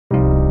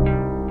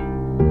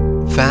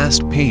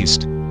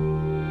fast-paced,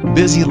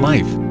 busy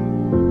life,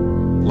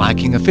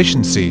 lacking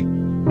efficiency.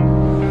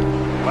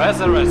 Where's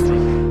the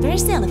restaurant?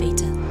 Where's the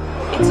elevator?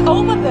 It's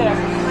over there.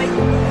 Like,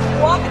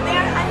 walk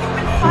there and you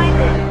will find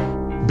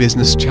it.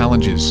 Business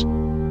challenges.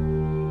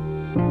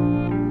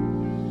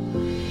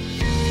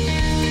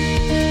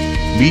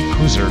 Meet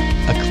Cruzr,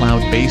 a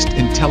cloud-based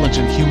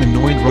intelligent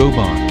humanoid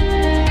robot.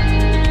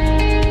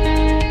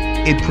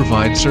 It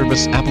provides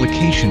service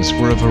applications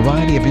for a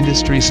variety of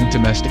industries and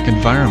domestic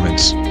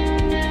environments.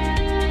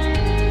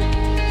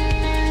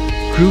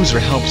 Cruzr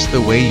helps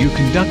the way you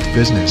conduct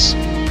business.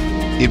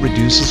 It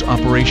reduces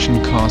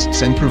operation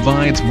costs and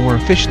provides more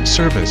efficient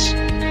service.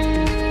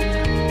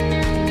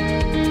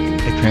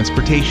 At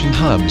transportation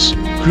hubs,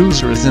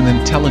 Cruzr is an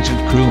intelligent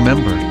crew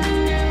member.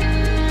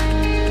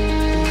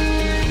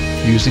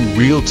 Using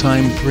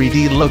real-time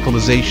 3D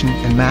localization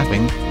and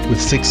mapping, with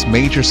 6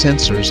 major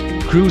sensors,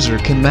 Cruzr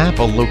can map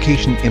a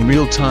location in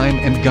real time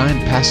and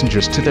guide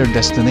passengers to their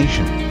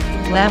destination.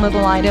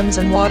 Flammable items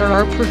and water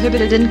are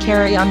prohibited in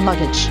carry-on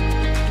luggage.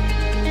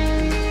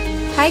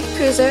 Hi,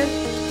 Cruzr.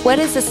 What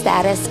is the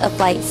status of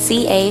flight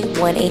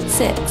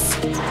CA-186?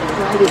 The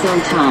flight is on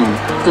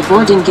time. The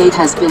boarding gate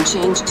has been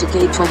changed to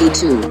gate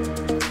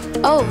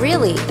 22. Oh,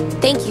 really?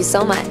 Thank you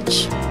so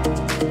much.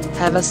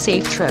 Have a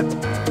safe trip.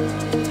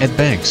 At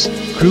banks,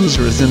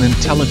 Cruzr is an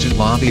intelligent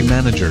lobby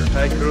manager.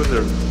 Hi,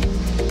 Cruzr.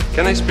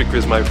 Can I speak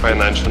with my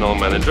financial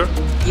manager?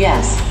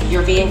 Yes,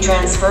 you're being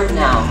transferred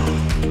now.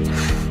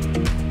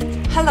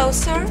 Hello,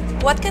 sir.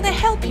 What can I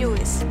help you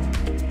with?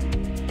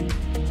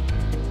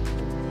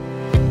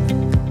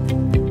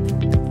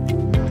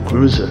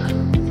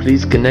 Cruzr,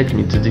 please connect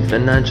me to the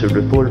financial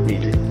report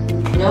meeting.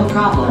 No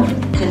problem.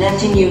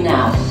 Connecting you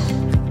now.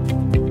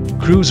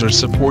 Cruzr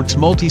supports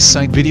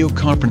multi-site video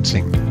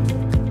conferencing.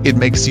 It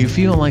makes you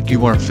feel like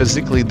you are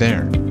physically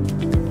there.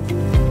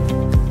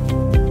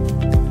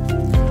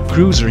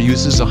 Cruzr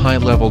uses a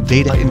high-level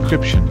data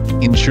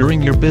encryption,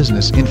 ensuring your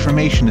business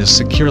information is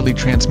securely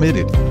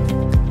transmitted.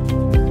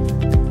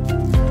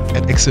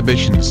 At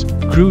exhibitions,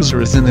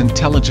 Cruzr is an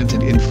intelligent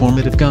and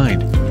informative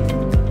guide.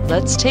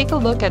 Let's take a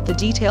look at the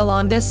detail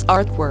on this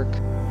artwork.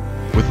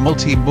 With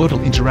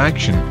multimodal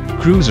interaction,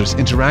 Cruzr's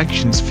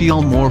interactions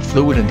feel more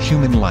fluid and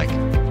human-like.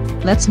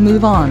 Let's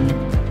move on.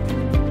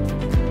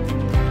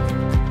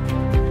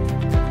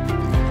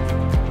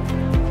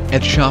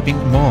 At shopping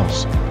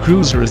malls,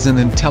 Cruzr is an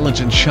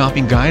intelligent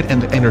shopping guide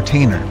and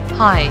entertainer.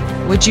 Hi,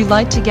 would you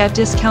like to get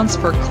discounts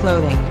for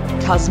clothing,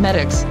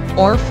 cosmetics,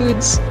 or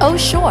foods? Oh,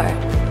 sure.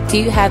 Do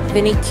you have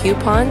any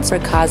coupons for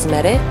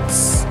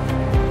cosmetics?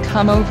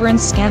 Come over and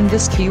scan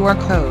this QR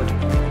code.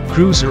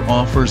 Cruzr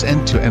offers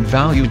end-to-end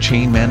value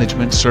chain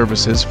management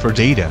services for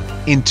data,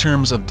 in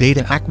terms of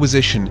data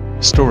acquisition,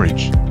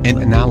 storage, and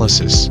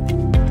analysis.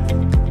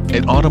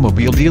 At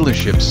automobile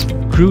dealerships,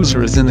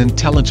 Cruzr is an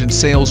intelligent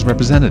sales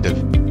representative.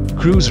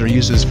 Cruzr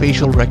uses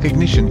facial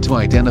recognition to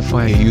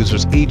identify a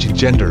user's age and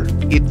gender.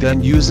 It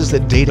then uses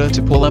that data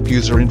to pull up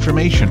user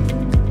information.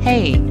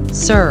 Hey,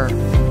 sir.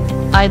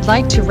 I'd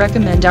like to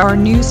recommend our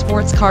new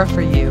sports car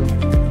for you.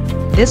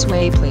 This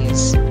way,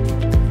 please.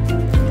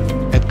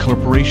 At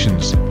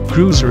corporations,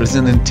 Cruzr is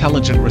an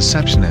intelligent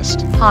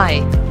receptionist.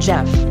 Hi,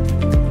 Jeff.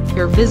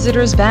 Your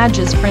visitor's badge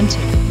is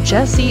printed.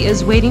 Jesse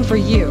is waiting for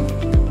you.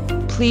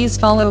 Please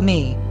follow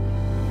me.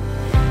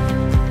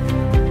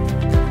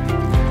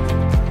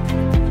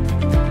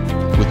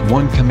 With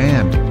one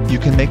command, you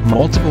can make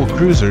multiple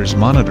Cruzrs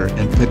monitor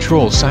and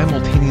patrol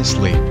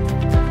simultaneously.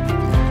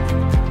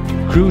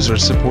 Cruzr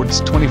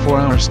supports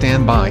 24-hour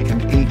standby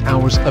and 8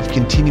 hours of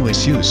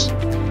continuous use.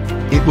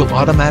 It will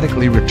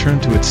automatically return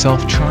to its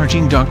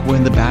self-charging dock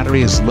when the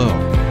battery is low.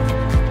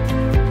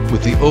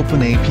 With the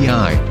open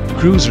API,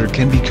 Cruzr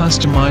can be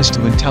customized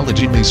to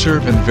intelligently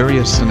serve in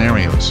various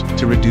scenarios,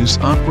 to reduce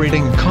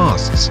operating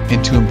costs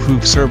and to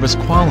improve service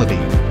quality.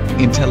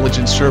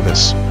 Intelligent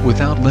service,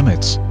 without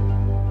limits.